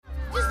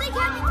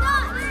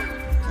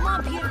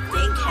up here.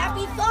 Think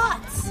happy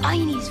thoughts. All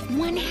you need is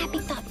one happy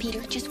thought,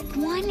 Peter. Just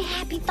one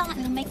happy thought and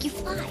it'll make you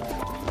fly.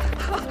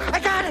 I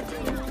got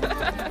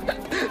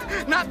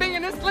it! Not being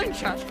in a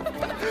slingshot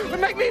would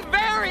make me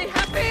very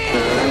happy!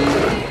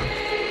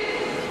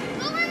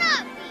 Going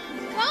up!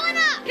 Going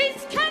up!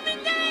 He's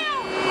coming down!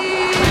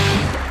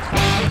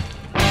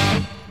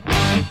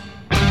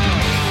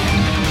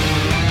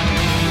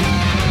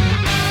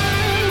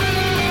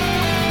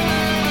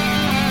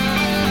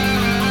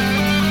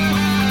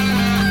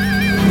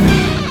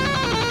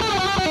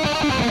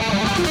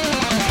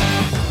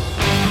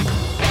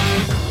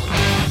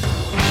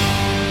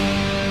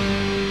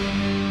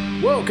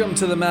 Welcome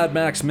to the Mad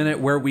Max Minute,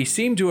 where we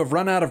seem to have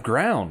run out of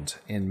ground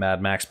in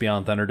Mad Max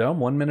Beyond Thunderdome,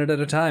 1 minute at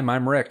a time.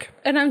 I'm Rick.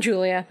 And I'm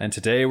Julia. And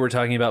today we're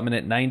talking about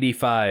minute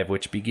 95,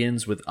 which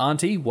begins with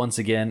Auntie once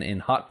again in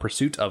hot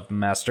pursuit of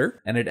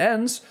Master, and it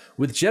ends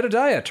with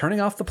Jedediah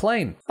turning off the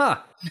plane.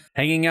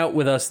 Hanging out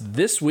with us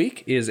this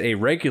week is a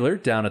regular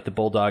down at the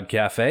Bulldog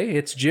Cafe.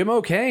 It's Jim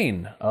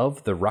O'Kane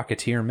of the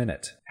Rocketeer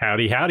Minute.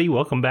 Howdy, howdy.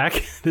 Welcome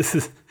back. This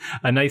is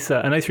a nice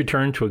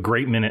return to a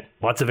great minute.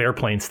 Lots of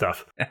airplane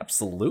stuff.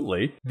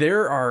 Absolutely.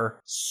 There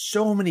are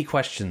so many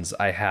questions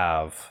I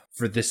have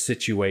for this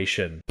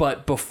situation.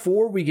 But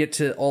before we get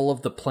to all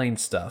of the plane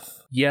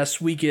stuff, yes,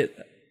 we get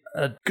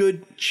a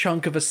good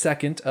chunk of a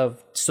second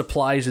of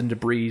supplies and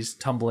debris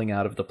tumbling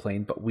out of the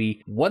plane, but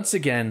we once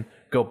again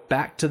go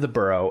back to the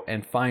burrow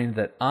and find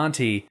that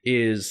Auntie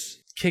is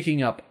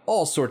kicking up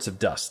all sorts of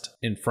dust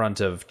in front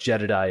of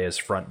Jedediah's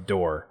front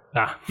door.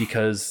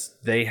 Because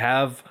they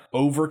have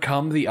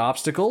overcome the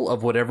obstacle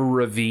of whatever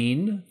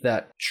ravine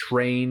that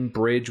train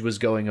bridge was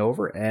going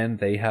over, and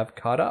they have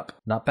caught up.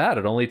 Not bad.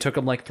 It only took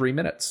them like 3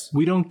 minutes.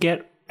 We don't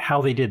get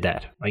how they did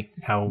that. Like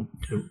how,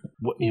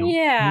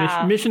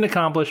 Yeah. Mission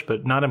accomplished,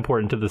 but not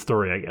important to the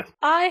story, I guess.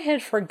 I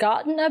had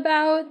forgotten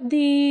about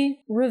the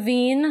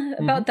ravine,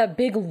 about that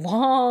big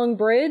long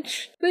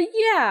bridge. But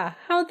yeah,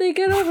 how'd they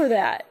get over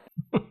that?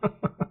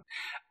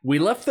 We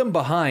left them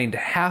behind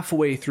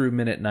halfway through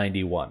minute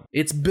 91.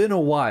 It's been a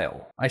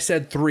while. I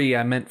said 3,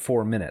 I meant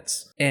 4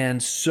 minutes.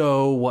 And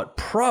so what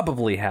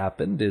probably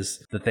happened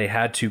is that they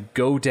had to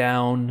go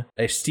down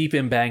a steep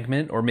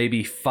embankment, or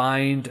maybe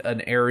find an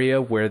area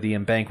where the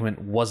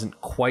embankment wasn't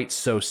quite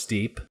so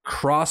steep,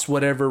 cross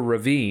whatever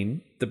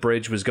ravine the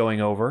bridge was going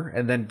over,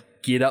 and then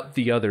get up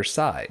the other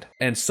side.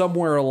 And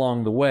somewhere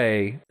along the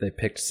way, they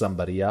picked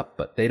somebody up,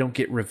 but they don't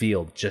get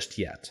revealed just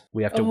yet.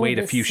 We have to wait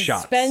a few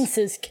shots. Suspense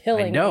is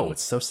killing I know, me.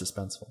 it's so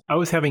suspenseful. I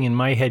was having in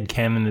my head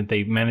canon that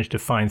they managed to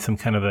find some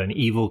kind of an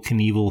Evel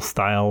Knievel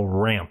style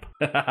ramp.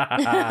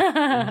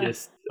 And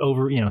just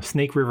over,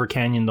 Snake River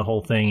Canyon, the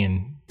whole thing,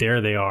 and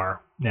there they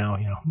are. Now,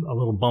 a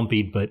little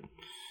bumpy, but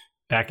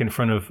back in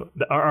front of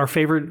our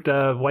favorite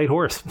white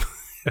horse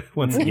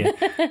once again.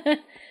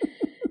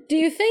 Do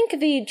you think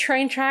the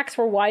train tracks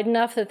were wide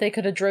enough that they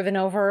could have driven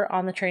over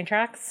on the train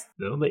tracks?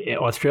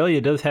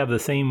 Australia does have the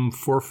same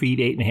 4 feet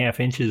 8.5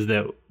 inches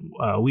that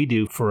we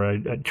do for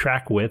a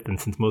track width, and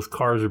since most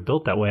cars are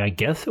built that way, I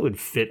guess it would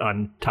fit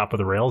on top of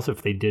the rails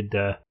if they did.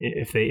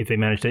 If they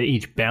managed to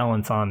each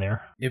balance on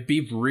there. It'd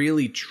be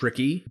really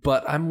tricky,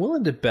 but I'm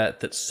willing to bet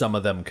that some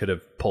of them could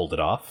have pulled it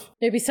off.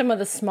 Maybe some of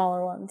the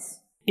smaller ones.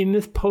 In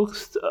this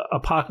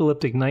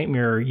post-apocalyptic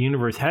nightmare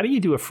universe, how do you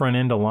do a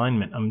front-end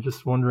alignment? I'm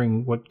just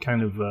wondering what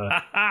kind of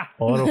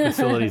auto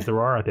facilities there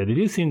are out there. They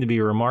do seem to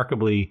be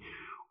remarkably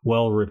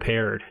well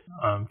repaired,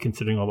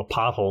 considering all the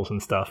potholes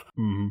and stuff.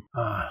 Mm-hmm.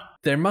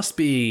 There must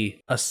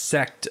be a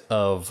sect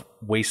of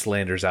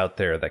wastelanders out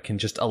there that can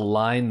just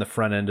align the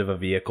front end of a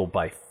vehicle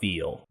by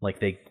feel. Like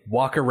they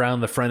walk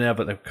around the front end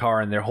of the car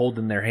and they're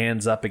holding their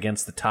hands up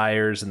against the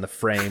tires and the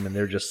frame, and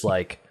they're just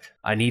like,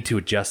 I need to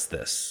adjust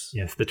this.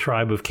 Yes, the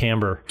tribe of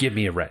Camber. Give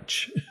me a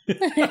wrench.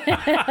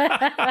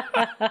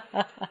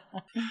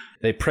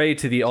 They pray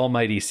to the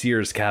almighty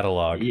Sears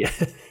catalog.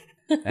 Yes.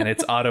 And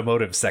its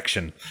automotive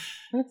section.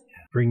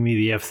 Bring me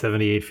the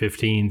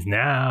F-78-15s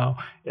now.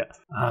 Yes.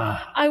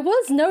 I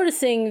was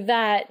noticing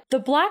that the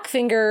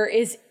Blackfinger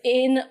is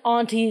in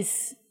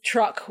Auntie's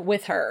truck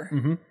with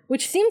her,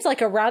 which seems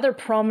like a rather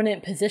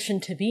prominent position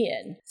to be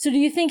in. So do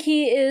you think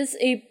he is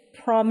a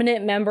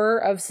prominent member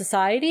of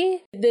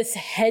society? This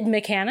head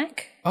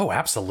mechanic? Oh,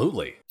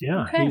 absolutely.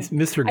 Yeah, Okay. he's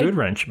Mr.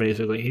 Goodwrench,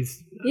 basically.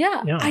 He's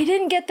Yeah, I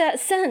didn't get that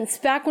sense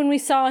back when we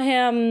saw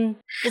him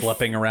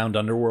Schlepping around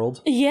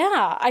Underworld.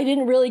 Yeah, I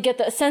didn't really get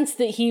the sense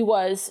that he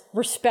was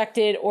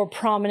respected or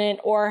prominent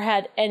or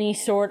had any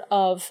sort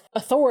of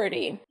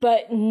authority.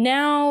 But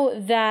now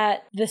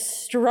that the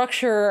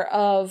structure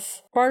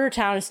of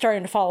Bartertown is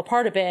starting to fall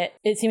apart a bit,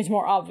 it seems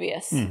more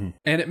obvious. Mm-hmm.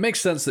 And it makes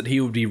sense that he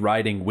would be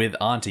riding with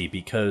Auntie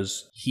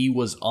because he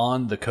was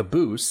on the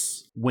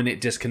caboose when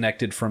it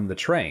disconnected from the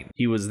train.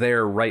 He was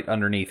there right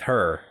underneath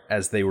her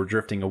as they were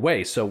drifting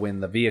away. So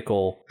when the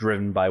vehicle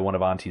driven by one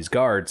of Auntie's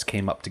guards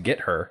came up to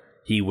get her,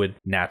 he would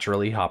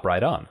naturally hop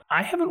right on.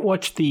 I haven't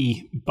watched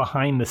the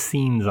behind the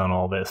scenes on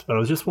all this, but I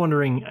was just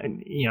wondering,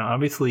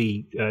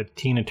 obviously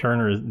Tina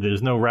Turner,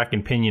 there's no rack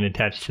and pinion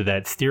attached to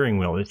that steering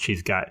wheel that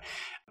she's got.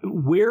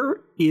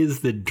 Where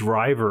is the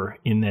driver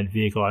in that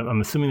vehicle?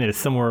 I'm assuming that it's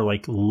somewhere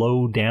like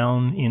low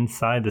down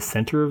inside the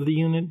center of the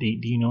unit. Do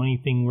you know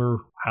anything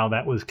how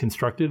that was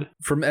constructed?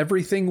 From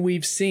everything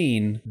we've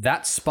seen,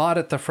 that spot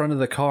at the front of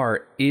the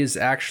car is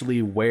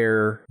actually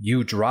where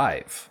you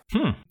drive.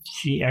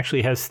 She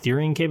actually has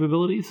steering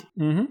capabilities?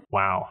 Mm-hmm.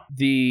 Wow.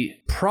 The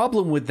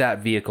problem with that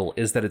vehicle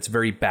is that it's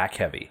very back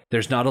heavy.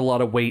 There's not a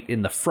lot of weight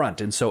in the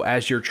front, and so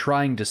as you're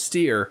trying to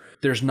steer,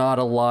 there's not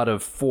a lot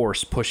of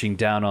force pushing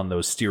down on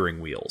those steering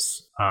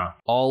wheels.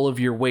 All of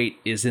your weight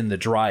is in the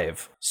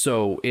drive,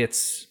 so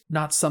it's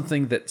not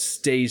something that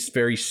stays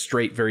very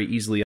straight very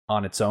easily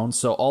on its own.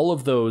 So all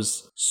of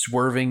those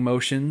swerving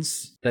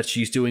motions that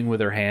she's doing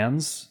with her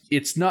hands,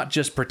 it's not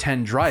just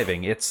pretend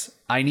driving, it's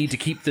I need to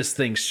keep this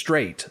thing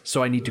straight,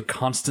 so I need to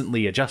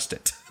constantly adjust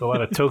it. So a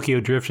lot of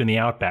Tokyo Drift in the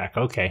Outback.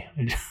 Okay.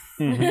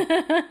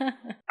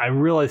 I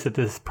realize that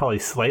this is probably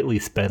slightly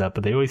sped up,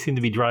 but they always seem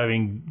to be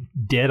driving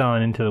dead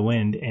on into the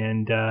wind.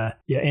 And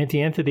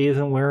Auntie Anthony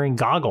isn't wearing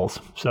goggles,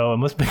 so it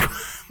must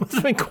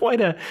have been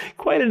quite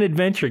an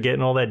adventure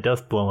getting all that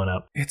dust blowing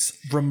up. It's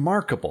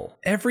remarkable.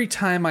 Every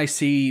time I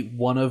see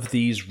one of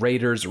these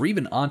raiders, or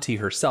even Auntie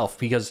herself,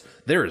 because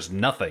there is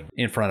nothing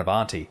in front of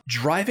Auntie,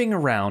 driving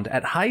around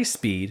at high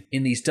speed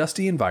in these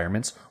dusty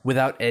environments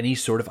without any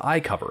sort of eye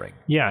covering.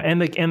 Yeah, and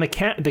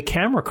the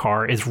camera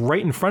car is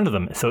right in front of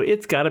them, so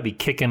it's got to be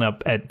kicking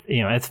up at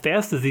as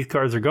fast as these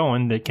cars are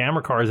going. The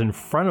camera car is in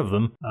front of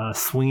them,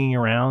 swinging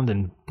around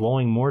and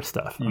blowing more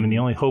stuff. I mean, the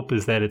only hope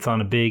is that it's on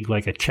a big,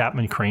 like a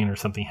Chapman crane or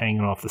something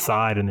hanging off the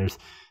side, and there's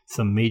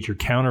some major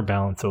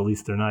counterbalance, so at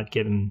least they're not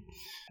getting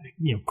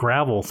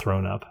gravel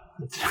thrown up.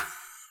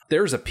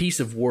 There's a piece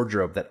of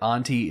wardrobe that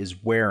Auntie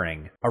is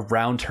wearing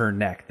around her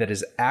neck that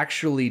is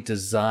actually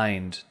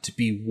designed to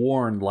be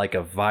worn like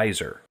a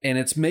visor. And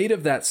it's made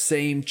of that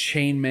same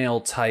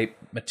chainmail type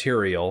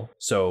material,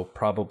 so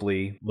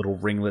probably little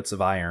ringlets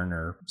of iron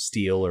or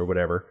steel or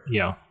whatever.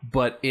 Yeah.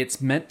 But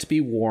it's meant to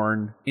be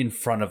worn in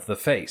front of the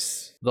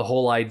face. The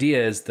whole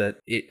idea is that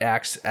it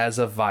acts as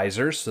a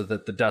visor so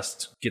that the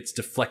dust gets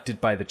deflected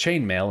by the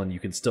chainmail and you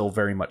can still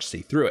very much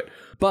see through it.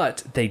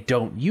 But they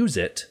don't use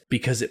it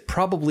because it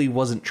probably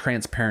wasn't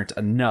transparent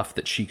enough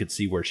that she could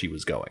see where she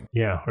was going.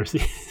 Yeah, or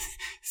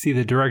see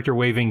the director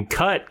waving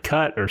cut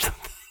or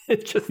something.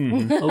 It's just a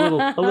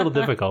little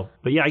difficult.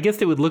 But yeah, I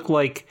guess it would look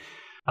like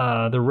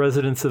the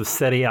residents of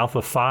Ceti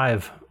Alpha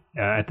 5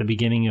 at the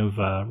beginning of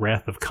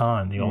Wrath of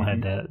Khan. They all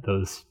had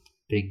those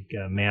big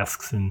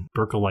masks and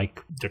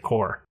Burka-like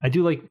decor. I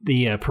do like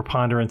the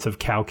preponderance of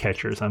cow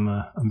catchers.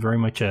 I'm very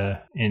much an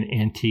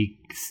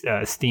antique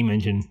steam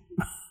engine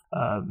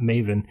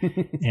maven,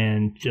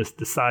 and just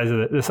the size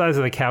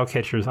of the cow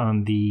catchers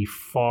on the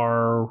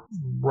far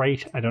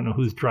right. I don't know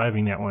who's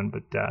driving that one,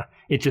 but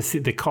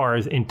the car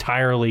is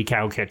entirely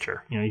cow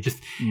catcher. You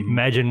just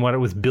imagine what it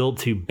was built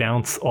to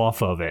bounce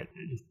off of it.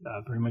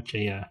 Very much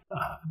a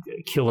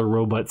killer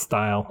robot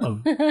style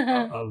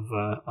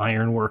of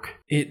ironwork.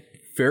 It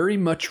very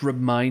much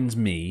reminds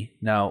me,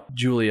 now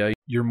Julia,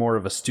 you're more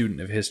of a student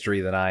of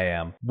history than I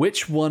am.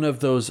 Which one of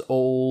those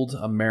old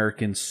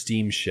American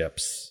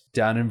steamships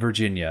down in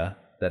Virginia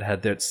that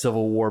had that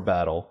Civil War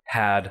battle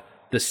had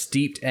the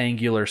steeped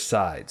angular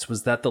sides?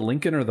 Was that the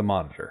Lincoln or the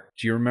Monitor?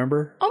 Do you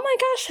remember? Oh my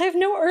gosh, I have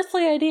no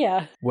earthly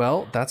idea.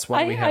 Well, that's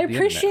why we have I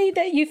appreciate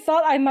that you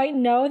thought I might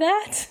know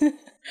that,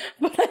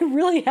 but I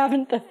really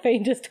haven't the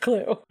faintest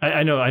clue.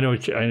 I know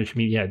what you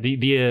mean. Yeah,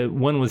 the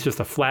one was just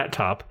a flat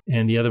top,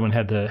 and the other one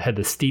had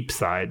the steep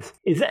sides.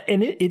 Is that?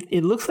 And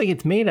it looks like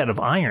it's made out of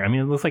iron. I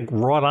mean, it looks like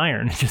wrought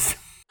iron. Just.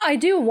 I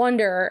do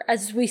wonder,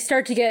 as we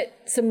start to get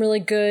some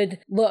really good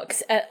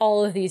looks at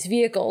all of these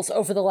vehicles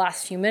over the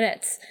last few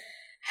minutes,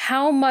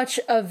 how much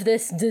of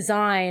this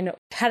design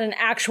had an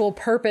actual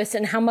purpose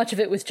and how much of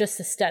it was just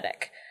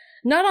aesthetic.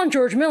 Not on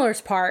George Miller's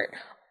part,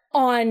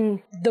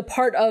 on the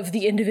part of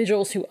the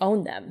individuals who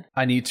own them.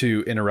 I need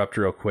to interrupt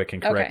real quick and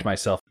correct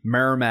myself.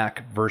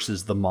 Merrimack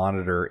versus the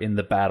Monitor in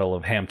the Battle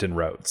of Hampton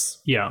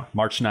Roads. Yeah.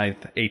 March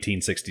 9th,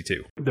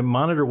 1862. The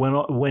Monitor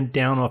went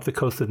down off the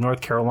coast of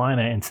North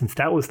Carolina, and since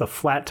that was the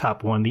flat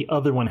top one, the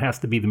other one has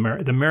to be the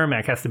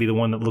Merrimack has to be the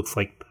one that looks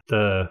like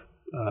the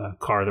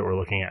car that we're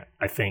looking at,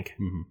 I think.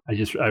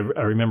 I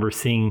remember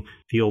seeing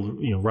the old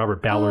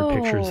Robert Ballard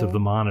pictures of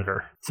the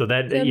Monitor. So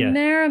that the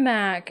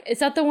Merrimack, is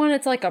that the one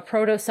that's like a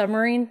proto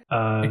submarine?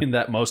 In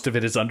that most of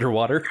it is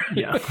underwater.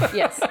 Yeah.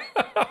 Yes.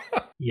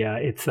 Yeah,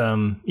 it's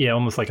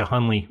almost like a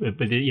Hunley,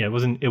 but it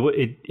wasn't.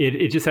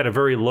 It just had a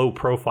very low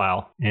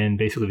profile, and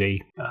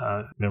basically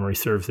memory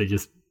serves, they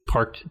just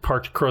parked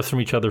across from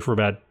each other for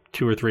about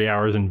 2 or 3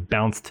 hours and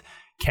bounced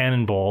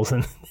cannonballs,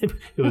 and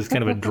it was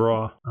kind of a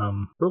draw.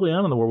 Early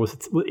on in the war,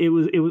 wasn't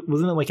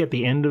it like at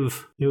the end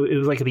of it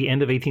was like at the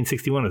end of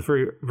 1861. It was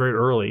very, very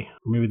early,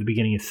 or maybe the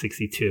beginning of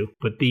 62.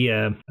 But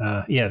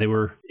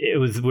it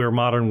was where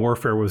modern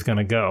warfare was going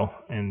to go,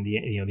 and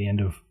the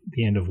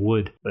end of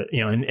wood. But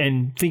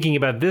and thinking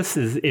about this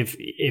is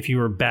if you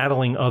were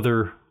battling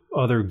other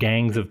other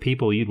gangs of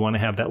people, you'd want to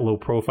have that low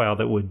profile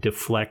that would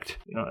deflect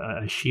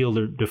a shield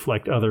or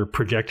deflect other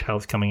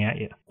projectiles coming at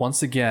you.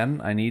 Once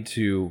again, I need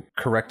to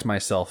correct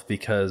myself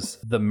because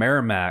the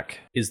Merrimack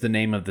is the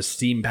name of the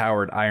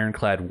steam-powered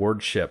ironclad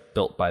warship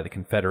built by the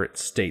Confederate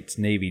States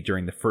Navy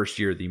during the first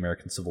year of the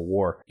American Civil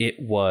War. It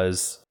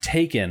was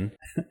taken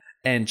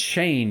and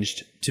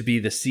changed to be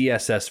the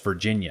CSS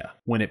Virginia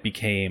when it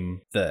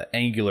became the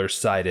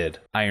angular-sided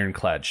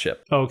ironclad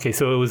ship. Okay,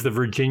 so it was the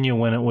Virginia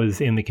when it was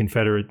in the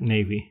Confederate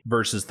Navy.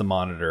 Versus the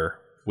Monitor,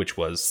 which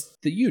was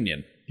the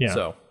Union. Yeah,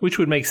 so, which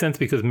would make sense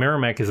because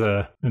Merrimack is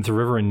a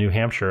river in New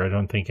Hampshire. I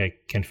don't think a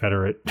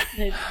Confederate...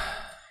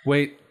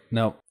 Wait,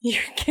 no.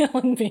 You're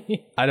killing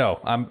me. I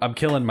know, I'm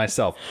killing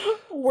myself.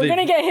 We're going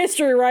to get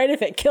history right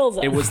if it kills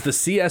us. It was the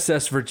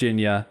CSS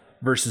Virginia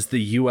versus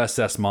the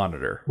USS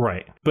Monitor.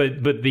 Right.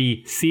 But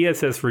the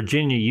CSS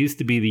Virginia used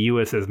to be the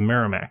USS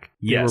Merrimack.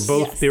 Yes.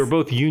 They were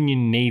both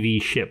Union Navy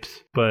ships.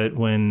 But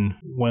when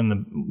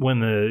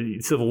the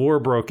Civil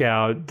War broke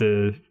out,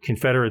 the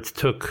Confederates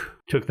took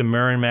the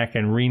Merrimack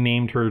and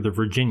renamed her the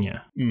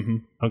Virginia. Mm-hmm.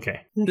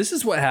 Okay. This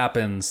is what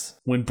happens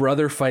when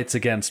brother fights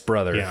against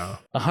brother. Yeah.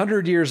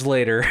 100 years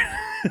later.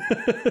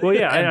 Well,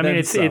 yeah. I mean,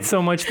 it's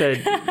so much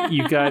that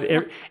you got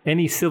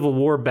any Civil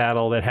War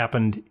battle that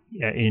happened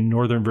in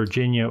Northern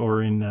Virginia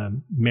or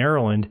in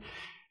Maryland.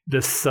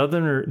 The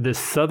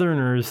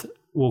Southerners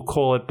will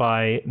call it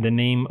by the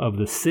name of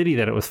the city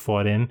that it was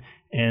fought in,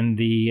 and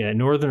the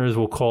Northerners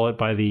will call it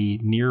by the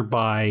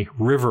nearby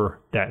river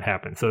that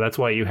happened. So that's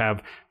why you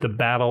have the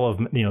battle of,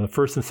 the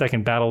first and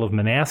second battle of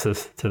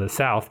Manassas to the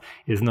south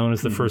is known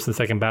as the first and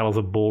second battles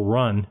of Bull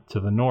Run to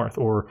the north,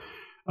 or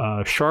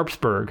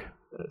Sharpsburg.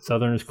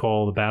 Southerners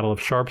call the Battle of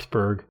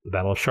Sharpsburg the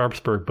Battle of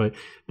Sharpsburg, but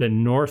the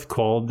North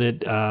called it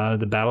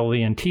the Battle of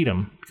the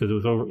Antietam because it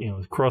was over, it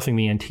was crossing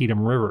the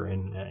Antietam River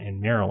in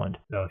Maryland.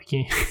 So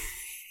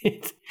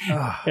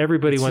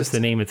everybody wants to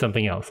name it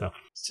something else. So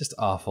it's just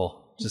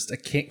awful. I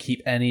can't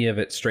keep any of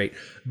it straight.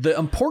 The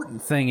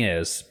important thing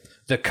is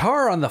the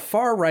car on the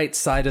far right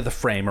side of the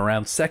frame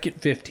around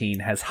second 15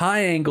 has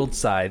high-angled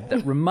side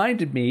that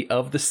reminded me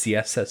of the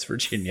CSS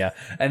Virginia,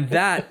 and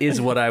that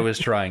is what I was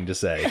trying to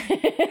say.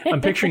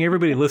 I'm picturing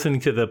everybody listening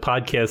to the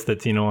podcast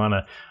that's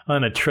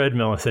on a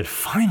treadmill and said,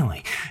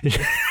 "Finally."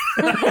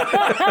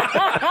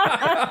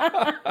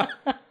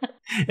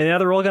 And now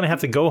they're all going to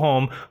have to go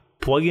home,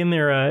 plug in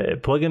their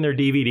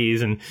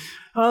DVDs, and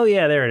oh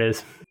yeah, there it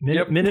is.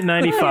 Minute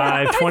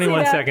 95,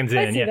 21 seconds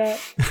in. Yeah.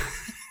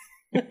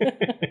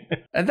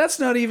 And that's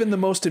not even the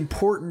most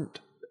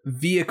important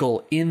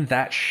vehicle in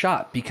that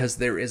shot, because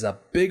there is a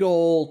big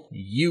old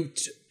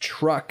ute,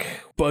 truck,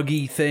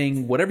 buggy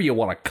thing, whatever you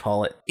want to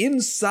call it.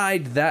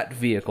 Inside that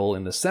vehicle,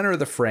 in the center of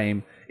the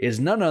frame, is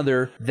none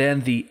other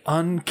than the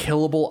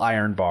unkillable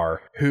Ironbar,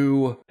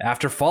 who,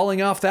 after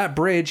falling off that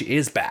bridge,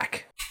 is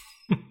back.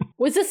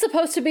 Was this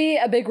supposed to be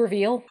a big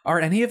reveal? Are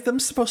any of them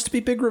supposed to be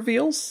big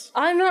reveals?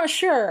 I'm not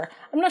sure.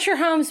 I'm not sure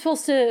how I'm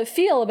supposed to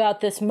feel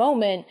about this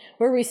moment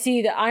where we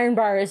see that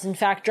Ironbar is in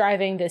fact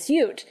driving this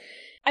ute.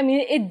 I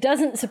mean, it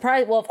doesn't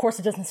surprise... Well, of course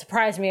it doesn't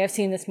surprise me. I've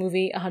seen this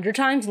movie 100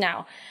 times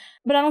now.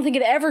 But I don't think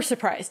it ever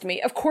surprised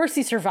me. Of course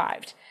he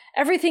survived.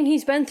 Everything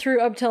he's been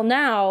through up till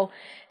now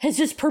has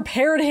just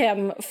prepared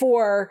him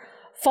for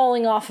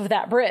falling off of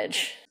that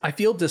bridge. I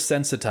feel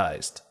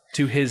desensitized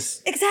to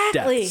his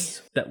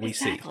deaths that we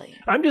see.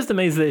 I'm just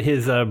amazed that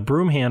his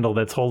broom handle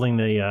that's holding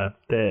the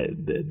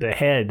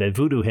head, the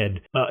voodoo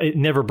head, it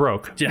never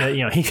broke.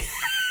 Yeah.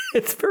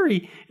 It's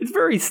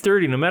very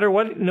sturdy. No matter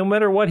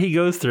what he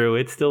goes through,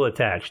 it's still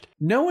attached.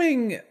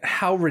 Knowing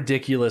how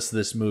ridiculous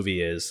this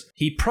movie is,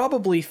 he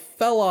probably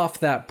fell off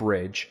that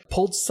bridge,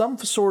 pulled some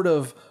sort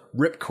of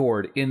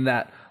ripcord in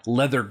that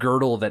leather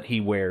girdle that he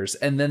wears,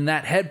 and then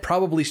that head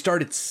probably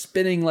started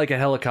spinning like a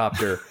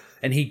helicopter.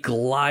 And he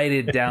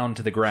glided down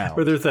to the ground.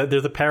 Or there's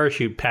a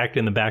parachute packed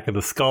in the back of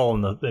the skull,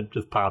 and it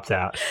just pops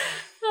out.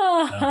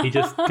 He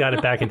just got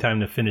it back in time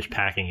to finish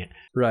packing it.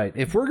 Right.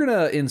 If we're going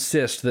to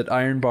insist that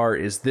Ironbar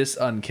is this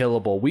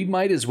unkillable, we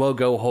might as well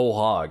go whole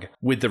hog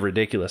with the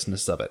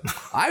ridiculousness of it.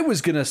 I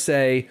was going to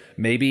say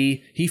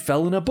maybe he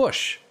fell in a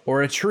bush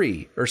or a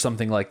tree or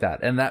something like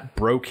that, and that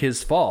broke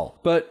his fall.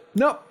 But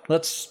nope,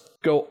 let's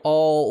go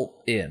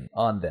all in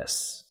on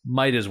this.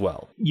 Might as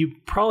well. You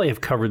probably have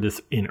covered this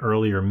in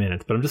earlier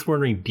minutes, but I'm just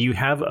wondering, do you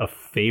have a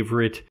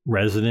favorite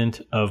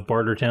resident of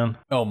Bartertown?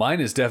 Oh, mine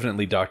is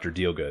definitely Dr.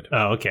 Dealgood.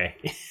 Oh, okay.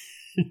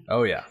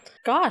 Oh, yeah.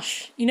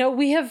 Gosh,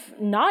 we have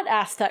not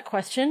asked that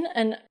question,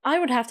 and I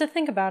would have to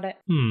think about it.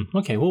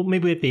 Okay, well,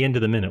 maybe at the end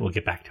of the minute we'll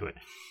get back to it.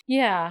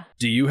 Yeah.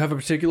 Do you have a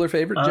particular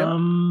favorite,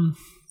 Jim?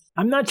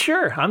 I'm not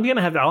sure.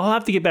 I'll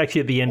have to get back to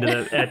you at the end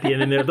of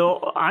the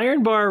though.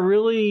 Ironbar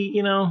really,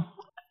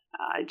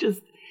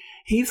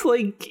 he's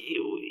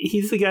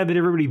the guy that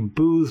everybody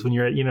boos when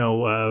you're at,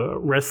 a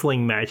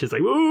wrestling match. It's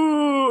like,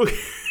 ooh,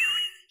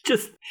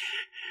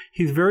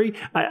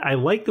 I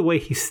like the way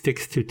he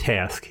sticks to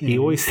task. He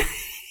always,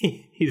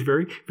 he's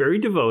very, very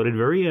devoted,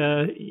 very,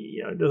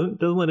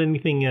 doesn't let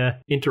anything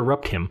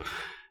interrupt him.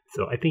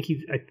 So I think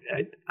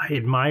I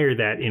admire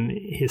that in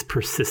his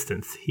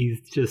persistence. He's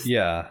just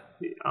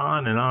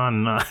on and on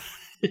and on.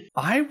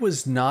 I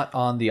was not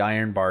on the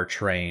Iron Bar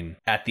train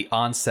at the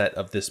onset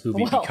of this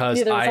movie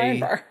because Iron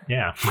Bar.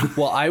 Yeah.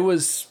 Well, I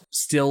was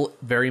still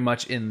very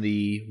much in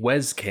the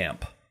Wes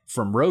camp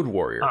from Road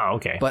Warrior. Oh,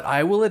 okay. But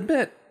I will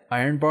admit,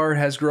 Iron Bar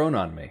has grown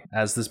on me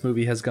as this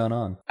movie has gone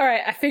on. All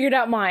right, I figured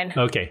out mine.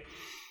 Okay.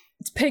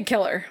 It's Pig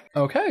Killer.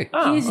 Okay.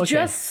 Oh, He's okay.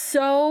 just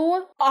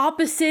so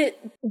opposite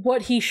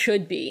what he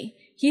should be.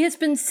 He has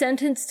been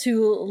sentenced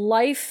to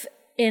life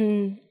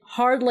in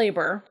hard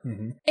labor,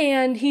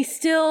 and he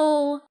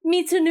still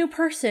meets a new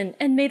person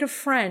and made a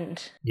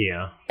friend.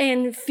 Yeah.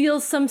 And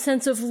feels some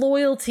sense of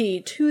loyalty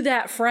to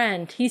that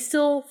friend. He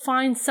still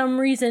finds some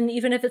reason,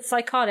 even if it's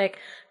psychotic,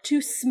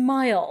 to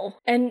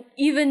smile. And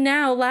even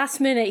now,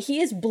 last minute, he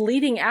is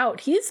bleeding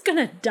out. He's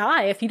gonna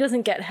die if he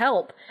doesn't get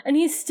help. And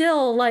he's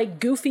still like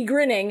goofy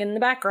grinning in the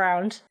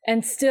background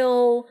and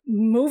still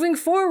moving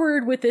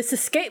forward with this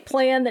escape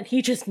plan that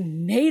he just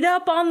made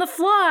up on the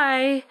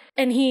fly.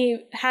 And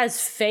he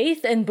has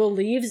faith and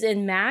believes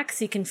in Max.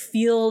 He can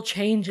feel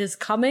changes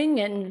coming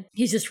and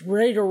he's just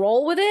ready to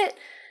roll with it.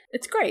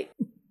 It's great.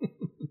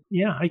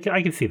 Yeah, I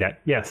can see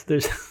that. Yes,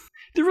 there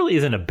really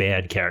isn't a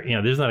bad character. You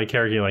know, there's not a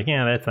character you're like,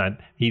 yeah, that's not.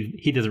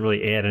 He doesn't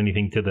really add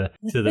anything to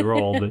the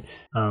role. But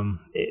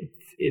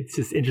it's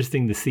just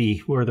interesting to see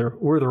where they're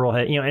all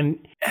headed. You know,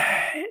 and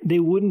they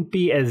wouldn't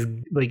be as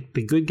like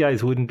the good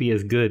guys wouldn't be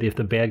as good if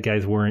the bad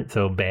guys weren't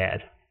so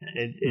bad.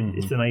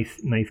 It's a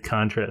nice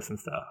contrast and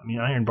stuff. I mean,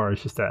 Iron Bar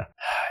is just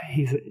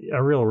he's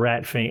a real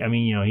rat thing. I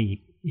mean, you know,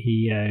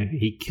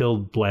 he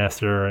killed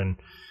Blaster and.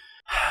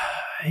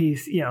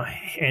 He's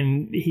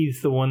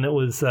the one that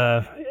was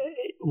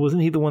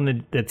wasn't he the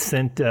one that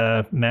sent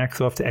Max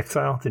off to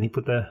exile? Did he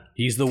put the?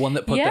 He's the one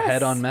that put the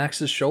head on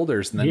Max's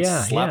shoulders and then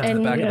slapped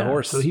the back of the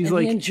horse. So he's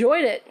he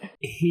enjoyed it.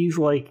 He's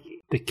like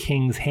the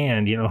king's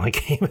hand, you know,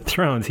 like Game of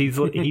Thrones. He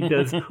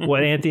does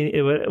what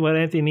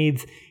Anthony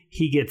needs.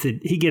 He gets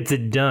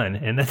it done,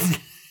 and that's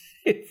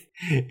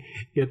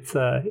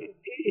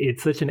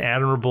it's such an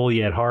admirable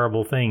yet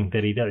horrible thing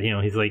that he does. You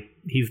know,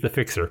 he's the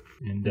fixer,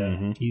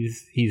 and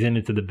he's in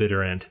it to the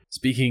bitter end.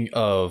 Speaking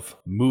of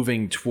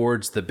moving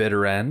towards the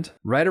bitter end,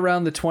 right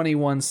around the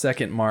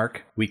 21-second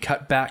mark, we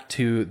cut back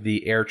to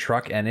the air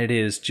truck, and it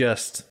is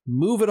just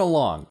moving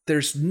along.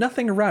 There's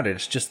nothing around it.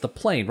 It's just the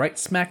plane, right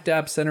smack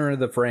dab center of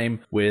the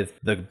frame, with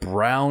the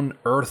brown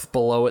earth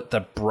below it,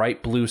 the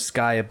bright blue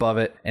sky above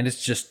it, and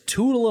it's just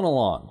tootling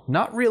along,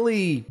 not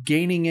really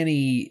gaining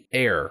any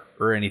air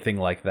or anything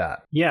like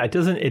that. Yeah, it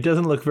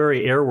doesn't look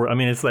very airworthy. I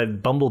mean, it's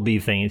that Bumblebee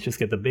thing. It's just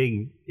got the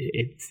big.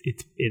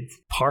 It's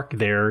parked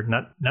there,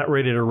 not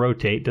ready to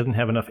rotate. Doesn't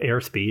have enough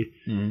airspeed.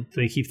 So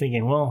you keep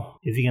thinking, well,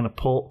 is he going to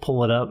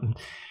pull it up?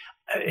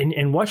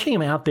 And watching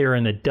him out there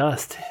in the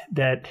dust,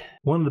 that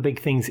one of the big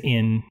things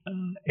in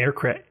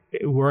aircraft,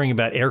 worrying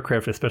about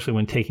aircraft, especially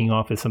when taking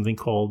off, is something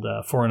called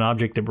foreign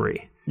object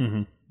debris.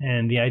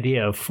 And the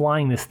idea of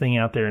flying this thing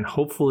out there and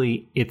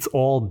hopefully it's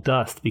all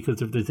dust, because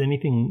if there's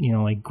anything, you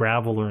know, like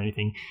gravel or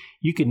anything,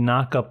 you could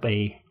knock up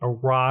a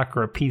rock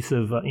or a piece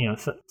of,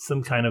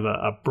 some kind of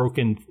a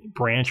broken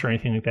branch or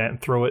anything like that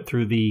and throw it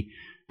through the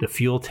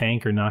fuel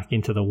tank or knock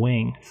into the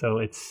wing. So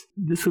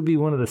this would be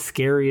one of the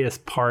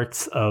scariest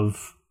parts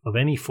of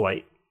any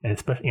flight. And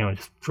especially, you know,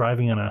 just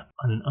driving on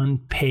an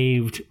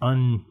unpaved,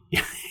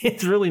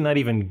 it's really not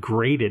even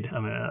graded. I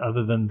mean,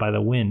 other than by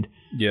the wind.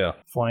 Yeah,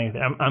 flying.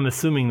 I'm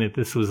assuming that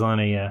this was on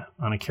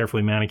a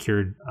carefully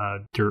manicured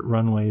dirt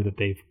runway that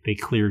they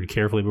cleared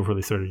carefully before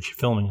they started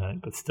filming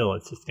that. But still,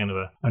 it's just kind of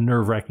a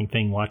nerve-wracking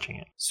thing watching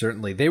it.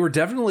 Certainly, they were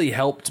definitely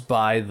helped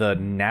by the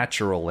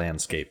natural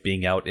landscape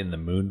being out in the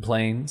moon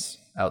plains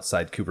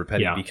outside Cooper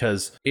Pedy,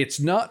 because it's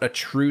not a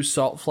true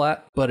salt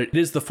flat, but it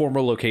is the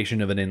former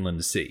location of an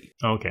inland sea.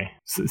 Okay,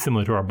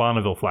 similar to our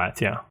Bonneville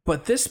Flats, yeah.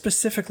 But this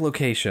specific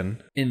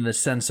location, in the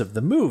sense of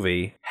the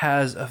movie,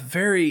 has a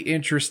very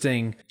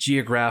interesting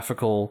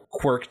geographical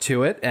quirk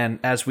to it, and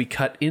as we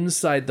cut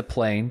inside the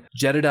plane,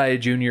 Jedediah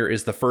Jr.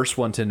 is the first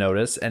one to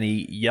notice, and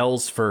he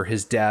yells for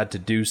his dad to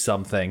do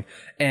something,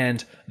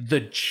 and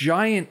the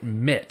giant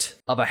mitt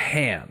of a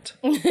hand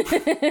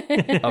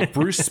of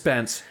Bruce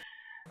Spence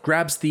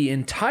grabs the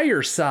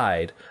entire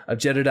side of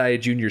Jedediah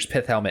Jr.'s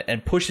pith helmet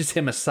and pushes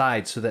him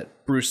aside so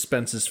that Bruce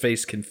Spence's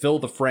face can fill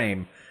the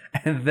frame.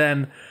 And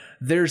then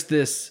there's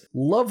this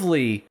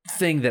lovely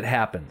thing that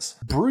happens.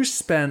 Bruce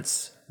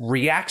Spence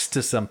reacts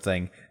to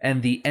something,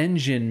 and the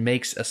engine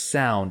makes a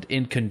sound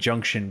in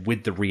conjunction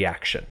with the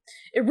reaction.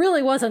 It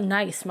really was a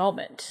nice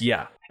moment.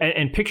 Yeah.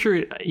 And picture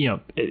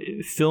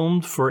it,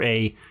 filmed for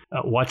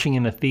watching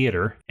in a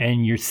theater,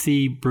 and you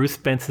see Bruce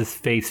Spence's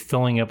face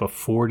filling up a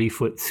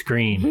 40-foot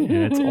screen,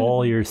 and that's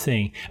all you're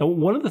seeing. And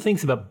one of the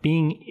things about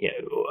being,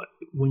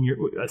 when you're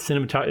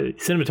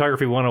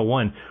cinematography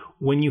 101,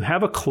 when you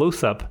have a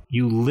close-up,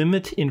 you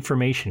limit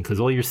information because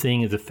all you're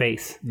seeing is a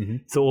face.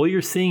 So all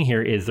you're seeing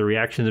here is the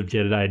reactions of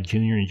Jedediah Jr.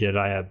 and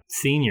Jedediah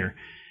Sr.,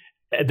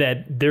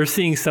 that they're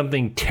seeing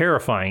something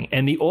terrifying,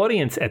 and the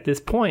audience at this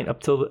point,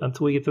 until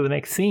we get to the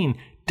next scene,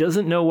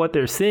 doesn't know what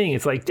they're seeing.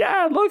 It's like,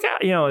 Dad, look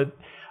out,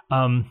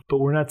 but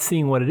we're not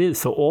seeing what it is.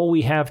 So all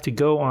we have to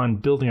go on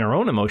building our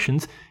own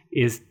emotions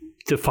is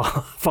to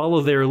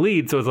follow their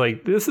lead. So it's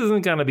like, this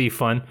isn't going to be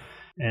fun.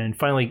 And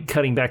finally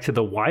cutting back to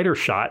the wider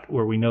shot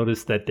where we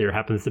notice that there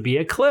happens to be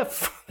a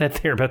cliff that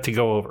they're about to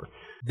go over.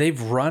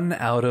 They've run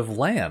out of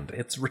land.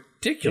 It's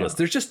ridiculous. Yeah.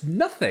 There's just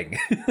nothing.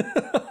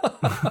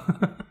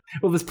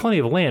 Well, there's plenty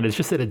of land. It's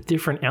just at a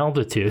different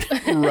altitude.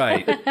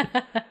 Right.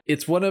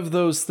 It's one of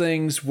those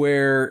things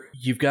where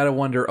you've got to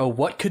wonder,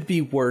 what could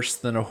be worse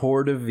than a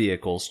horde of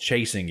vehicles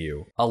chasing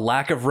you? A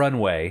lack of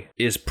runway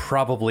is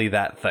probably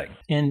that thing.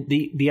 And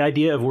the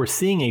idea of we're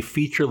seeing a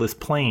featureless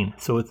plain.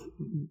 So it's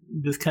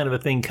this kind of a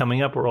thing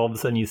coming up where all of a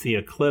sudden you see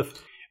a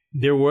cliff.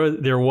 There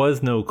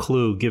was no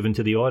clue given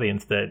to the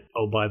audience that,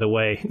 by the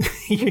way,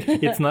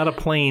 it's not a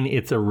plain,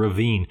 it's a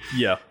ravine.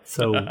 Yeah.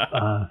 So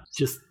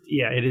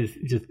it is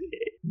just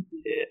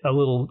a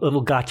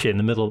little gotcha in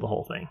the middle of the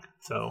whole thing.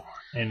 So,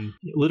 and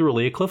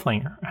literally a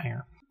cliffhanger.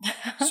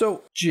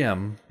 So,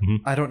 Jim,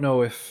 I don't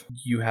know if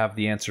you have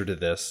the answer to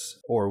this,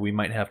 or we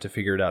might have to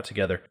figure it out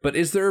together, but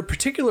is there a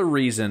particular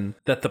reason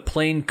that the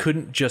plane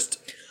couldn't just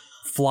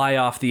fly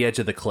off the edge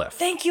of the cliff?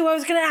 Thank you. I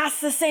was going to ask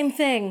the same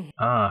thing.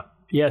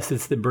 Yes,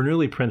 it's the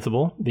Bernoulli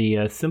principle.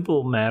 The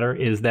simple matter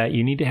is that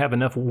you need to have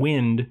enough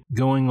wind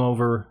going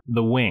over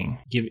the wing,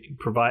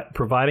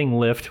 providing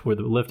lift where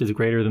the lift is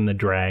greater than the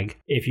drag.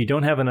 If you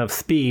don't have enough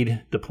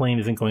speed, the plane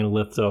isn't going to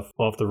lift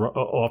off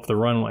the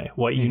runway.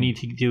 What you need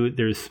to do,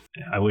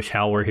 I wish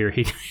Hal were here.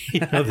 He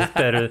knows this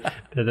better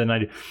than I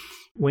do.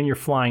 When you're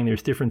flying,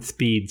 there's different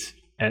speeds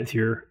as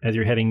you're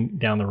heading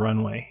down the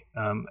runway.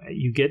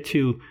 You get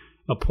to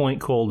a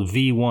point called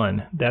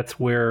V1. That's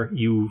where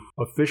you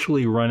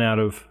officially run out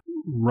of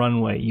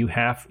runway. You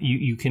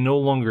can no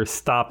longer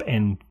stop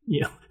and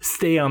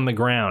stay on the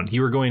ground.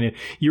 You were going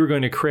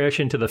to crash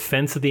into the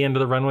fence at the end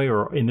of the runway,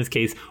 or in this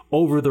case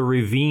over the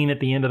ravine at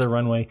the end of the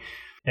runway.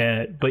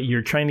 But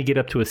you're trying to get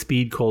up to a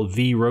speed called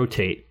V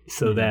rotate,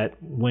 so that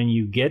when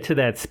you get to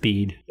that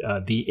speed,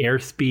 the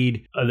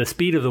airspeed, the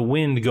speed of the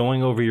wind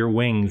going over your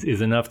wings is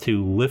enough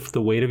to lift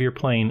the weight of your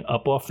plane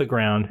up off the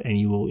ground, and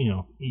you will,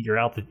 your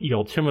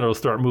altimeter will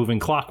start moving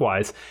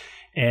clockwise.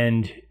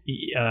 And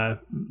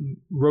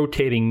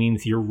rotating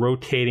means you're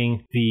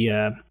rotating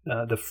the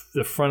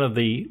front of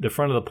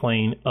the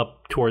plane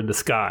up toward the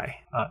sky.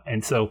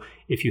 And so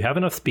if you have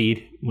enough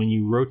speed, when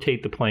you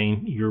rotate the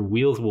plane, your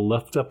wheels will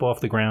lift up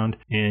off the ground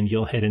and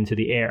you'll head into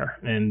the air.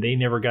 And they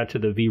never got to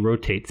the V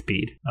rotate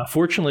speed.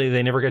 Fortunately,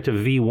 they never got to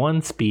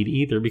V1 speed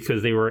either,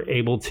 because they were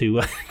able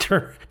to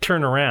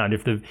turn around.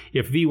 If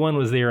V1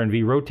 was there and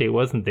V rotate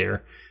wasn't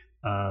there,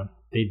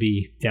 they'd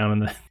be down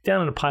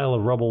in a pile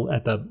of rubble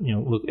at it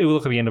would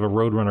look like the end of a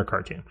Roadrunner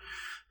cartoon.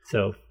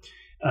 So,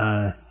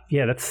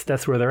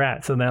 that's where they're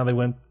at. So now they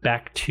went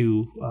back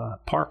to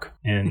park,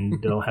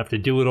 and they'll have to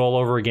do it all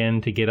over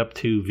again to get up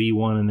to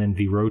V1 and then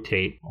V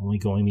rotate, only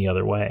going the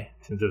other way,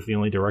 since that's the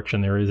only direction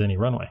there is any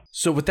runway.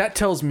 So what that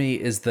tells me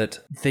is that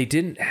they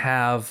didn't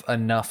have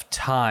enough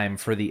time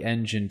for the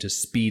engine to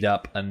speed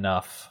up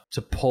enough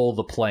to pull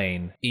the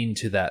plane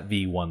into that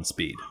V1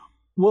 speed.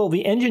 Well,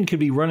 the engine could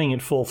be running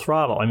at full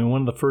throttle. I mean,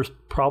 one of the first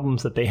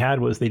problems that they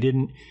had was they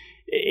didn't...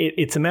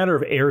 It's a matter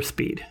of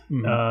airspeed.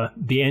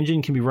 The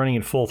engine can be running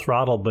at full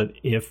throttle, but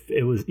if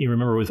it was... You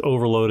remember, it was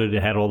overloaded.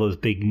 It had all those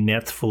big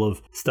nets full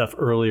of stuff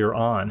earlier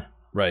on.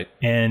 Right.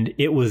 And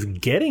it was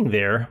getting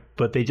there,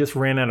 but they just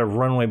ran out of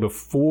runway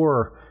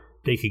before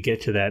they could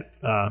get to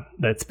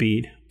that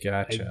speed.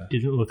 Gotcha. I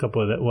didn't look up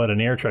what an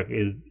air truck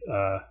is...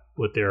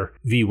 what their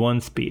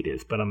V1 speed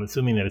is, but I'm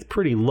assuming that it's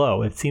pretty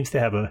low. It seems to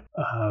have a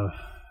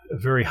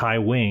very high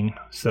wing,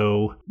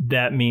 so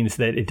that means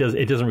that it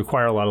doesn't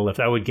require a lot of lift.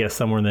 I would guess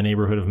somewhere in the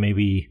neighborhood of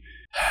maybe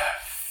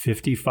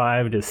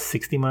 55 to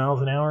 60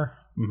 miles an hour.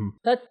 Mm-hmm.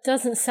 That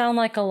doesn't sound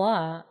like a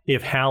lot.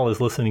 If Hal is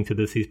listening to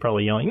this, he's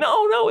probably yelling,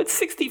 no, it's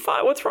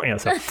 65. What's wrong? Yeah,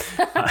 so,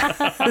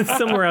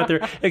 somewhere out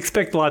there,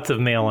 expect lots of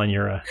mail on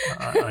your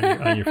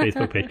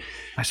Facebook page.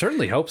 I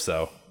certainly hope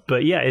so.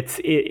 But yeah,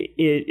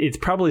 it's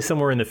probably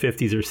somewhere in the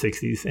 50s or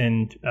 60s,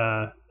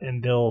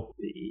 and they'll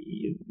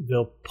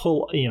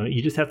pull.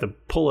 You just have to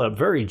pull up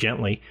very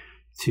gently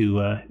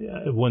to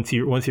once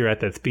you're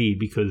at that speed,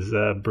 because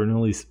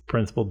Bernoulli's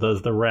principle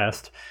does the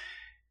rest,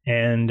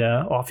 and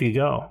off you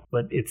go.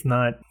 But it's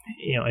not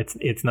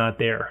it's not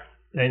there.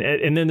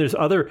 And then there's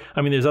other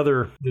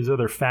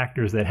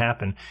factors that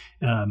happen.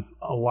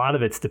 A lot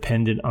of it's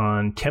dependent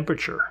on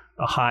temperature.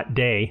 A hot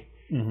day.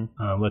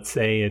 Mm-hmm. Let's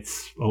say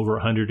it's over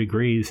 100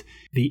 degrees.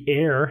 The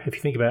air, if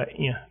you think about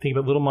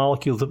little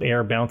molecules of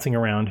air bouncing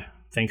around,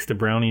 thanks to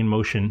Brownian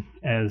motion,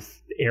 as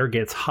air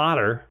gets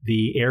hotter,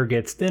 the air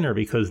gets thinner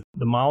because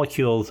the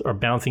molecules are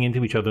bouncing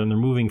into each other and they're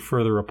moving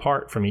further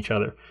apart from each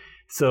other.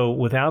 So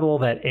without all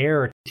that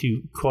air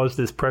to cause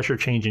this pressure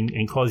change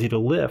and cause you to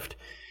lift,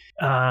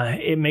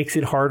 it makes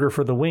it harder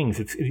for the wings.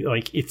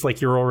 It's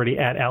like you're already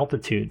at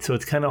altitude, so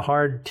it's kind of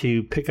hard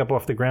to pick up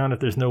off the ground if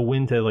there's no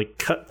wind to like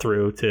cut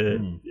through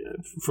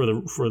for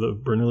the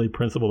Bernoulli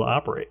principle to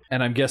operate.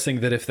 And I'm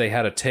guessing that if they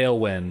had a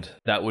tailwind,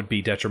 that would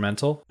be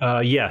detrimental.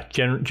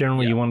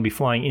 Generally you want to be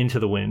flying into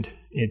the wind.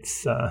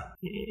 It's I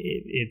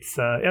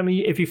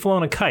mean, if you've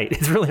flown a kite,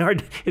 it's really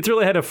hard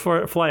to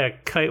fly a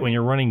kite when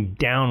you're running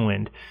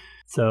downwind.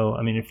 So,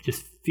 I mean, if you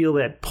just feel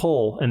that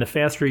pull, and the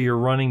faster you're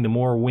running, the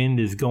more wind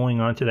is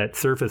going onto that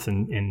surface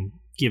and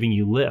giving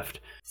you lift.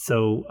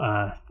 So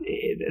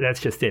that's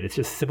just it. It's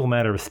just a simple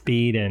matter of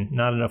speed and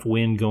not enough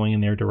wind going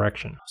in their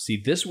direction.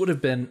 See, this would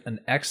have been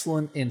an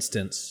excellent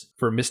instance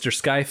for Mr.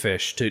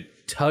 Skyfish to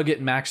tug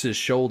at Max's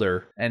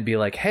shoulder and be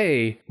like,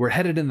 hey, we're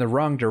headed in the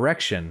wrong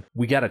direction.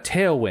 We got a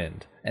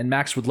tailwind. And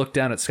Max would look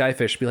down at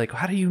Skyfish and be like,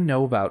 how do you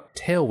know about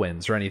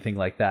tailwinds or anything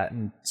like that?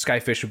 And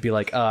Skyfish would be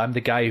like, I'm the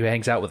guy who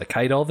hangs out with a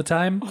kite all the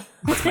time.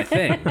 That's my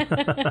thing.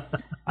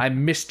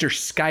 I'm Mr.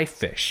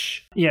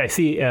 Skyfish. Yeah, I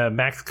see.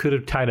 Max could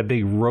have tied a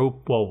big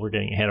rope. Well, we're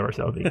getting ahead of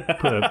ourselves.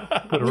 Put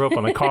a rope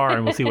on the car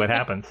and we'll see what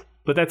happens.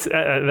 But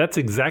that's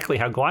exactly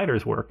how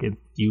gliders work.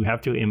 You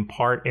have to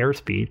impart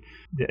airspeed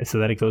so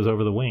that it goes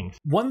over the wings.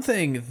 One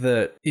thing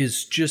that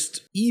is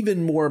just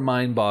even more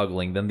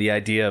mind-boggling than the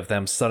idea of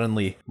them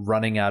suddenly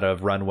running out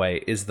of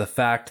runway is the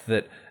fact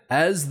that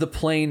as the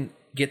plane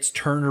gets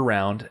turned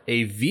around,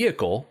 a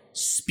vehicle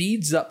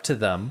speeds up to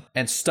them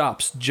and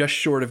stops just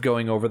short of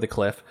going over the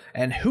cliff.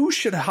 And who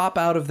should hop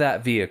out of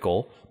that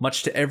vehicle,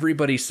 much to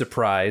everybody's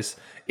surprise?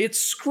 It's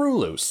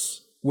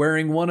Screwloose,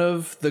 wearing one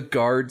of the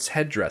guards'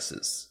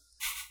 headdresses.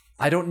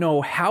 I don't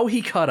know how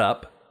he caught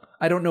up.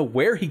 I don't know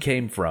where he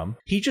came from.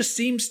 He just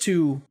seems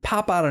to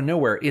pop out of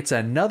nowhere. It's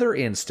another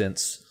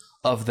instance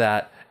of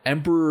that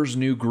Emperor's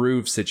New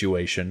Groove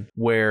situation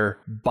where,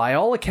 by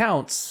all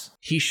accounts,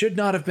 he should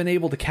not have been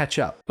able to catch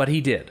up, but he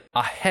did,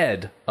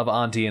 ahead of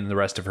Auntie and the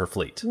rest of her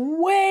fleet.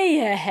 Way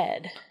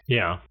ahead.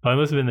 Yeah, it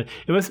must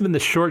have been the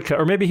shortcut,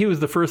 or maybe he was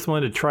the first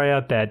one to try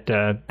out that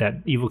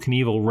Evel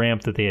Knievel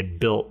ramp that they had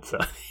built. So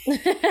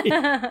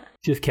it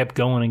just kept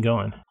going and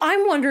going.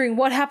 I'm wondering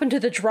what happened to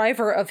the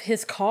driver of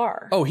his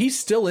car. Oh, he's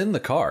still in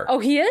the car. Oh,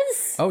 he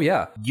is? Oh,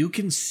 yeah. You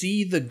can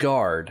see the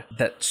guard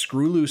that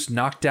Screwloose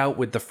knocked out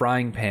with the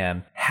frying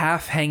pan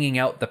half hanging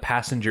out the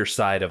passenger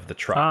side of the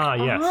truck.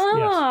 Yes.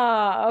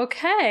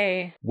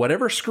 Okay.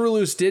 Whatever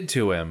Screwloose did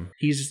to him,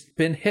 he's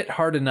been hit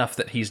hard enough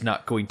that he's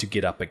not going to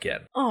get up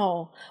again.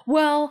 Oh,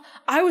 well,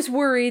 I was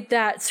worried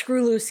that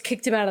Screwloose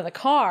kicked him out of the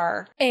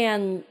car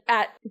and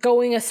at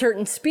going a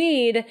certain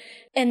speed,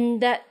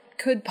 and that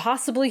could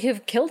possibly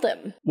have killed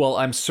him. Well,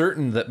 I'm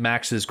certain that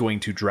Max is going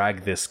to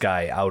drag this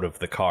guy out of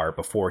the car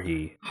before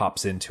he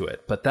hops into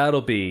it, but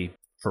that'll be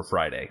for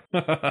Friday.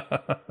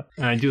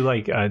 I do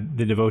like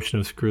the devotion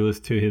of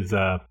Screwloose to his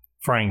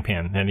frying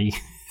pan, and he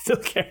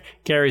still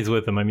carries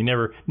with him. I mean,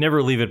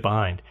 never leave it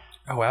behind.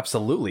 Oh,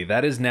 absolutely.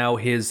 That is now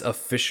his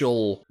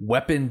official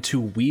weapon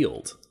to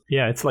wield.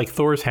 Yeah, it's like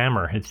Thor's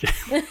hammer. It's just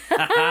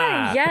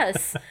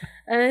Yes,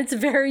 and it's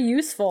very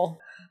useful.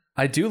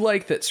 I do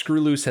like that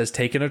Screwloose has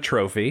taken a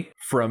trophy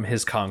from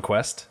his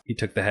conquest. He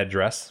took the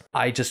headdress.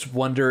 I just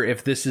wonder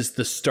if this is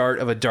the start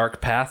of a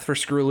dark path for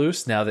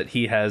Screwloose now that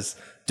he has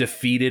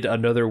defeated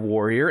another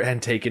warrior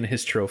and taken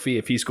his trophy,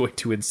 if he's going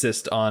to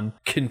insist on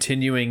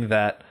continuing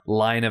that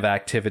line of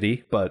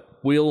activity. But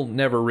we'll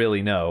never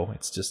really know.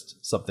 It's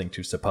just something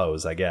to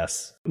suppose, I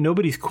guess.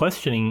 Nobody's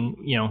questioning,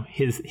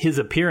 his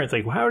appearance.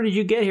 Like, well, how did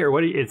you get here?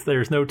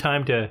 There's no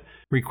time to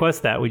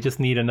request that. We just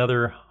need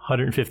another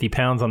 150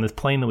 pounds on this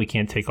plane that we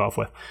can't take off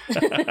with.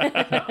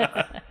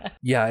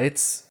 Yeah,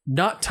 it's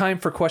not time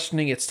for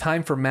questioning. It's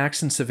time for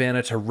Max and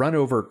Savannah to run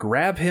over,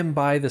 grab him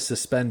by the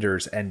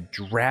suspenders, and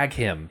drag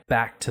him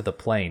back to the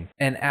plane.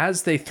 And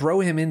as they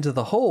throw him into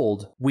the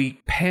hold,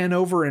 we pan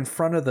over in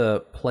front of the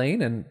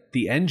plane and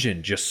the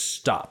engine just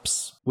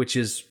stops, which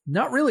is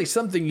not really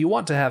something you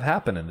want to have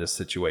happen in this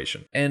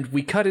situation. And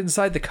we cut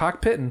inside the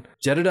cockpit, and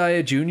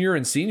Jedediah Jr.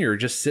 and Sr. are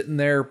just sitting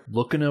there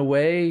looking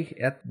away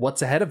at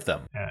what's ahead of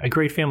them. A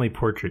great family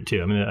portrait,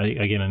 too. I mean,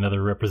 again,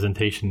 another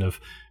representation of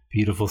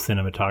beautiful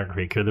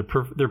cinematography.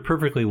 They're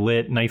perfectly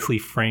lit, nicely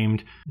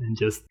framed, and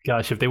just,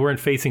 gosh, if they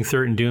weren't facing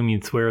certain doom,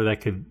 you'd swear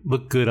that could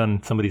look good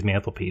on somebody's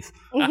mantelpiece.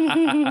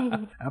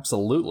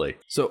 Absolutely.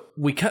 So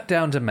we cut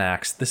down to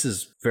Max. This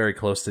is very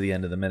close to the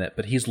end of the minute,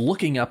 but he's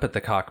looking up at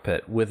the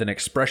cockpit with an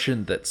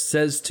expression that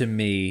says to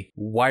me,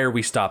 why are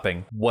we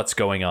stopping? What's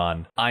going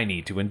on? I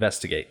need to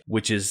investigate,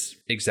 which is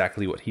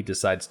exactly what he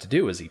decides to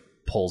do as he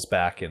pulls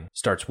back and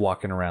starts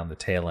walking around the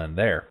tail end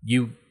there.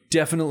 You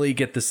definitely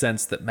get the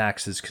sense that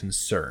Max is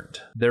concerned.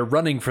 They're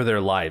running for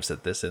their lives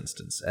at this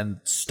instance,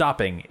 and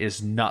stopping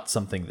is not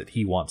something that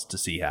he wants to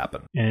see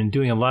happen. And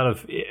doing a lot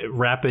of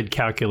rapid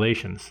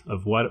calculations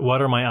of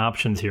what are my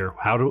options here?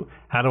 How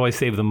do I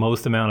save the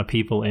most amount of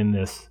people in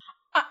this?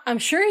 I'm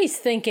sure he's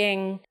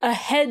thinking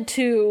ahead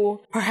to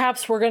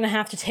perhaps we're going to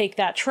have to take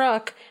that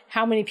truck.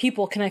 How many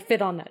people can I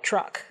fit on that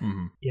truck?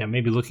 Mm-hmm. Yeah,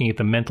 maybe looking at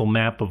the mental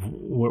map of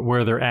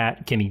where they're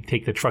at. Can he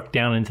take the truck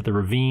down into the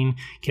ravine?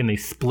 Can they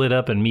split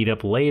up and meet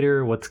up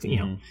later?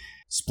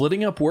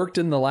 Splitting up worked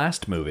in the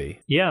last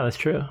movie, Yeah, that's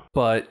true.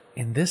 but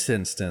in this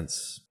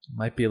instance,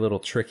 might be a little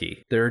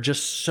tricky. There are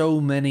just so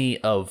many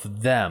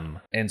of them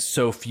and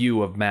so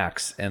few of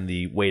Max and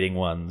the Waiting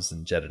Ones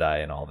and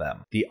Jedediah and all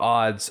them. The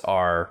odds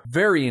are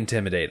very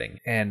intimidating,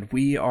 and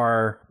we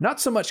are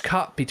not so much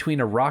caught between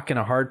a rock and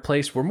a hard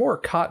place. We're more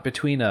caught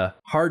between a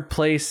hard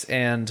place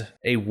and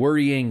a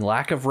worrying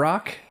lack of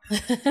rock.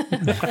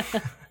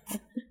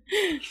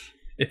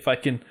 If I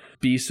can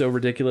be so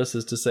ridiculous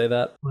as to say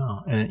that.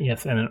 Well, and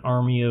yes, and an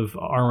army of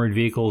armored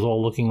vehicles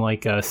all looking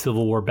like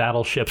Civil War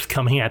battleships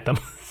coming at them.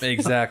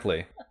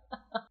 Exactly.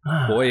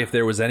 Boy, if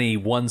there was any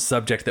one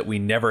subject that we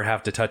never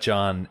have to touch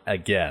on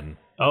again.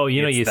 Oh,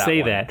 you know, it's you that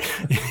say one. that.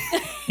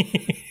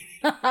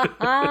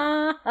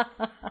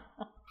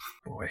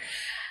 Boy.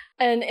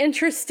 An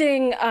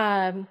interesting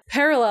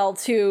parallel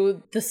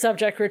to the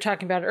subject we were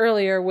talking about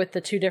earlier with the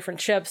two different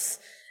ships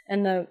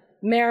and the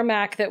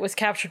Merrimack that was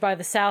captured by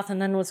the South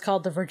and then was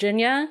called the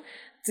Virginia.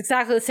 It's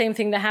exactly the same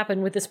thing that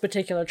happened with this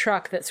particular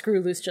truck that Screw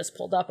Loose just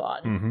pulled up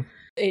on. Mm-hmm.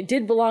 It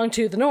did belong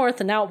to the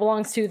North, and now it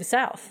belongs to the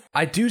South.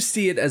 I do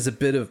see it as a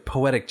bit of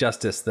poetic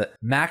justice that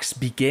Max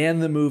began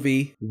the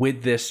movie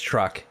with this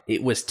truck.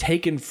 It was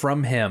taken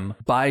from him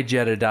by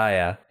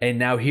Jedediah, and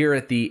now here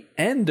at the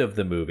end of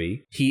the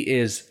movie, he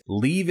is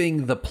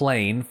leaving the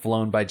plane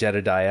flown by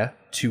Jedediah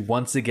to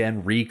once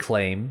again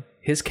reclaim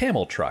his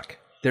camel truck.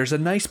 There's a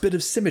nice bit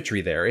of symmetry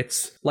there.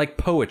 It's like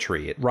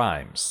poetry. It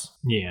rhymes.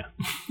 Yeah.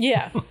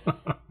 Yeah,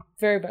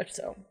 very much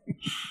so.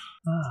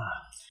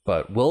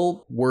 But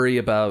we'll worry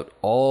about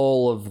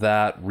all of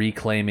that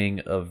reclaiming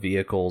of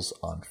vehicles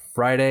on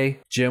Friday.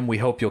 Jim, we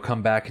hope you'll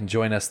come back and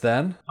join us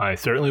then. I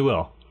certainly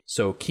will.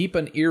 So keep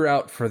an ear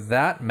out for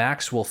that.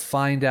 Max will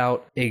find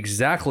out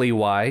exactly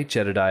why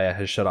Jedediah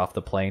has shut off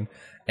the plane.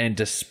 And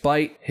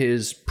despite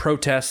his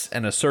protests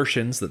and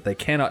assertions that they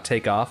cannot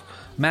take off,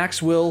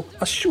 Max will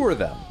assure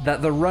them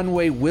that the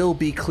runway will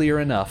be clear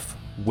enough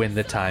when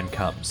the time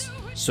comes.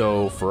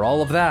 So for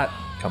all of that,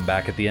 come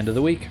back at the end of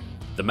the week.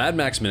 The Mad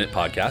Max Minute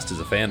podcast is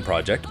a fan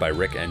project by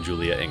Rick and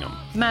Julia Ingham.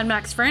 The Mad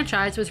Max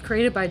franchise was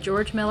created by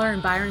George Miller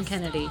and Byron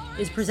Kennedy,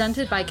 is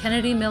presented by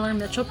Kennedy Miller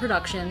Mitchell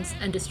Productions,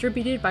 and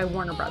distributed by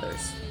Warner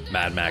Brothers.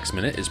 Mad Max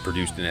Minute is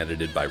produced and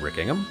edited by Rick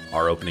Ingham.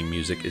 Our opening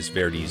music is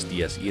Verdi's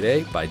Dies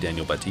Irae by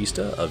Daniel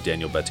Batista of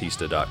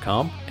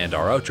danielbatista.com. And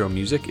our outro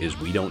music is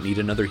We Don't Need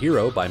Another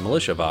Hero by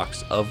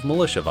MilitiaVox of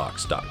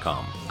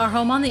militiavox.com. Our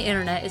home on the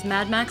internet is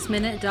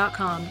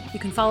madmaxminute.com. You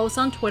can follow us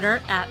on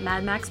Twitter at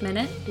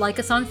madmaxminute, like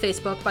us on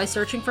Facebook by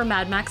searching for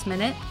Mad Max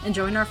Minute, and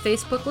join our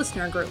Facebook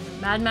listener group,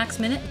 Mad Max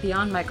Minute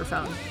Beyond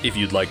Microphone. If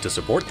you'd like to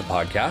support the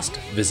podcast,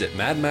 visit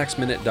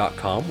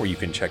madmaxminute.com, where you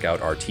can check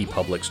out our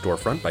TeePublic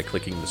storefront by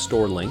clicking the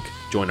store link,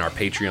 join our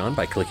Patreon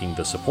by clicking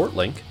the support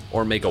link,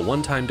 or make a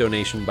one-time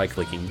donation by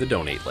clicking the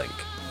donate link.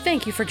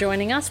 Thank you for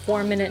joining us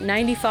for minute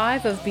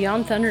 95 of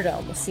Beyond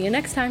Thunderdome. We'll see you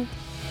next time.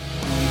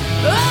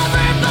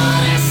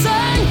 Everybody